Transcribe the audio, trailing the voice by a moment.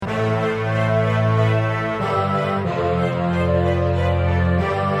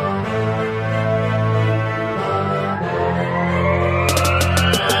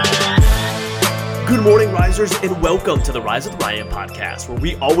Risers, and welcome to the Rise with Ryan podcast, where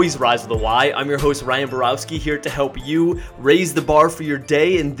we always rise with a Y. I'm your host, Ryan Borowski, here to help you raise the bar for your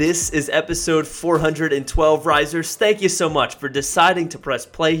day, and this is episode 412. Risers, thank you so much for deciding to press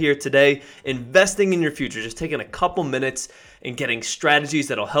play here today, investing in your future, just taking a couple minutes and getting strategies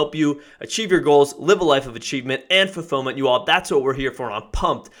that'll help you achieve your goals, live a life of achievement and fulfillment. You all, that's what we're here for, and I'm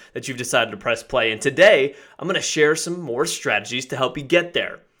pumped that you've decided to press play. And today, I'm going to share some more strategies to help you get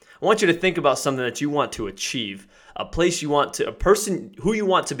there. I want you to think about something that you want to achieve, a person who you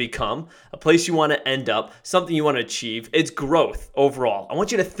want to become, a place you want to end up, something you want to achieve. It's growth overall. I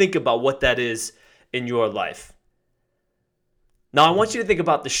want you to think about what that is in your life. Now, I want you to think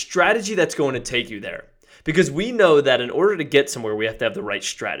about the strategy that's going to take you there. Because we know that in order to get somewhere, we have to have the right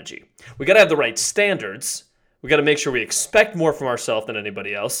strategy. We got to have the right standards. We got to make sure we expect more from ourselves than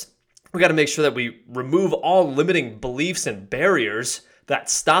anybody else. We got to make sure that we remove all limiting beliefs and barriers that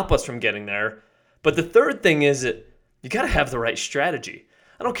stop us from getting there. But the third thing is that you got to have the right strategy.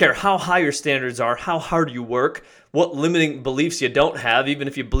 I don't care how high your standards are, how hard you work, what limiting beliefs you don't have, even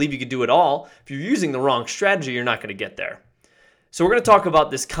if you believe you can do it all. If you're using the wrong strategy, you're not going to get there. So we're going to talk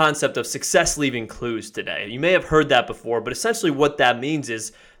about this concept of success leaving clues today. You may have heard that before, but essentially what that means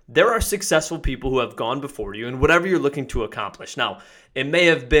is there are successful people who have gone before you in whatever you're looking to accomplish. Now, it may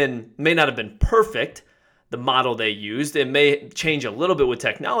not have been perfect, the model they used. It may change a little bit with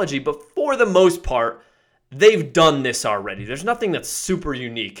technology, but for the most part, they've done this already. There's nothing that's super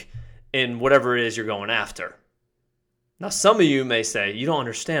unique in whatever it is you're going after. Now, some of you may say, you don't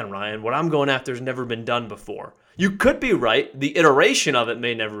understand, Ryan. What I'm going after has never been done before. You could be right. The iteration of it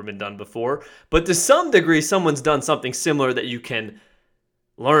may never have been done before, but to some degree, someone's done something similar that you can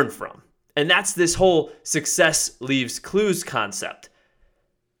learn from. And that's this whole success leaves clues concept.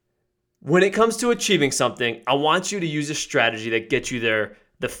 When it comes to achieving something, I want you to use a strategy that gets you there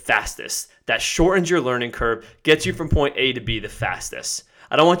the fastest, that shortens your learning curve, gets you from point A to B the fastest.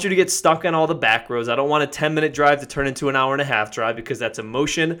 I don't want you to get stuck on all the back roads. I don't want a 10-minute drive to turn into an hour-and-a-half drive, because that's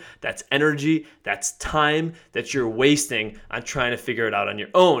emotion, that's energy, that's time that you're wasting on trying to figure it out on your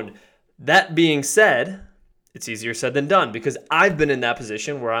own. That being said, it's easier said than done, because I've been in that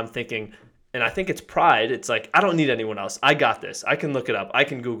position where I'm thinking, and I think it's pride. It's like, I don't need anyone else. I got this. I can look it up. I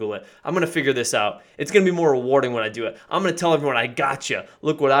can Google it. I'm going to figure this out. It's going to be more rewarding when I do it. I'm going to tell everyone, I got you.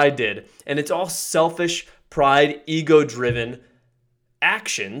 Look what I did. And it's all selfish, pride, ego-driven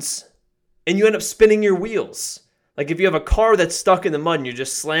actions, and you end up spinning your wheels. Like if you have a car that's stuck in the mud and you're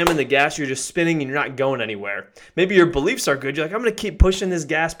just slamming the gas, you're just spinning and you're not going anywhere. Maybe your beliefs are good. You're like, I'm going to keep pushing this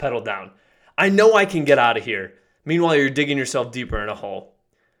gas pedal down. I know I can get out of here. Meanwhile, you're digging yourself deeper in a hole.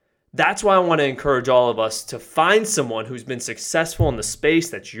 That's why I want to encourage all of us to find someone who's been successful in the space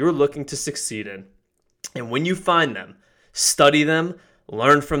that you're looking to succeed in. And when you find them, study them,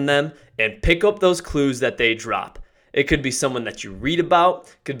 learn from them, and pick up those clues that they drop. It could be someone that you read about.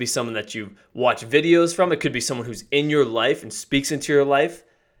 It could be someone that you watch videos from. It could be someone who's in your life and speaks into your life.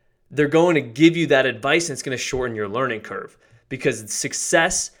 They're going to give you that advice, and it's going to shorten your learning curve, because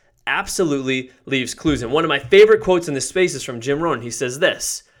success absolutely leaves clues. And one of my favorite quotes in this space is from Jim Rohn. He says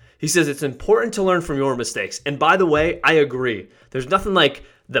this. He says, it's important to learn from your mistakes. And by the way, I agree. There's nothing like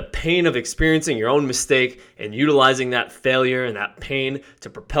the pain of experiencing your own mistake and utilizing that failure and that pain to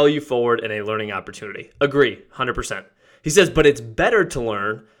propel you forward in a learning opportunity. Agree, 100%. He says, but it's better to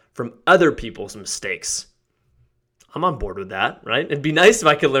learn from other people's mistakes. I'm on board with that, right? It'd be nice if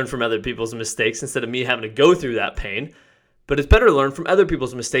I could learn from other people's mistakes instead of me having to go through that pain, but it's better to learn from other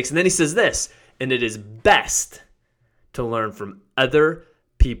people's mistakes. And then he says this, and it is best to learn from other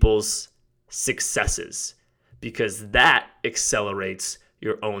people's successes, because that accelerates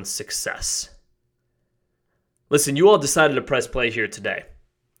your own success. Listen, you all decided to press play here today.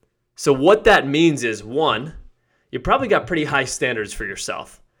 So what that means is, one, you probably got pretty high standards for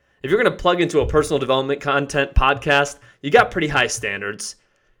yourself. If you're going to plug into a personal development content podcast, you got pretty high standards.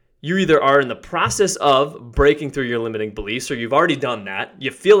 You either are in the process of breaking through your limiting beliefs, or you've already done that. You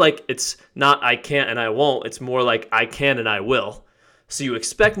feel like it's not I can't and I won't. It's more like I can and I will. So you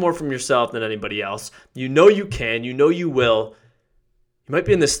expect more from yourself than anybody else. You know you can. You know you will. You might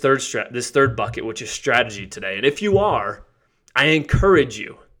be in this third bucket, which is strategy today. And if you are, I encourage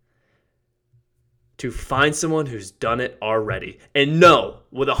you to find someone who's done it already. And know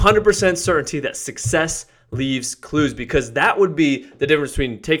with 100% certainty that success leaves clues, because that would be the difference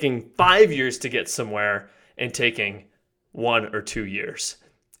between taking 5 years to get somewhere and taking 1 or 2 years.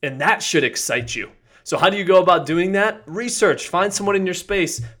 And that should excite you. So how do you go about doing that? Research. Find someone in your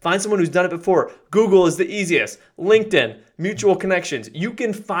space. Find someone who's done it before. Google is the easiest. LinkedIn, mutual connections. You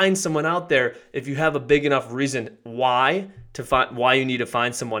can find someone out there if you have a big enough reason why you need to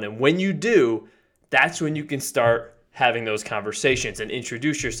find someone. And when you do, that's when you can start having those conversations and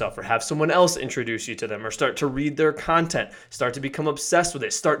introduce yourself, or have someone else introduce you to them, or start to read their content, start to become obsessed with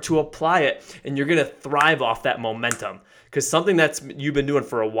it, start to apply it, and you're going to thrive off that momentum. Because something that's you've been doing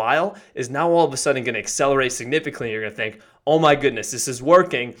for a while is now all of a sudden going to accelerate significantly. You're going to think, oh my goodness, this is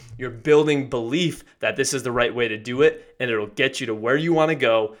working. You're building belief that this is the right way to do it, and it'll get you to where you want to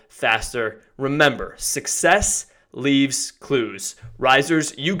go faster. Remember, success leaves clues.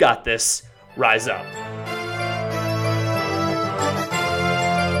 Risers, you got this. Rise up.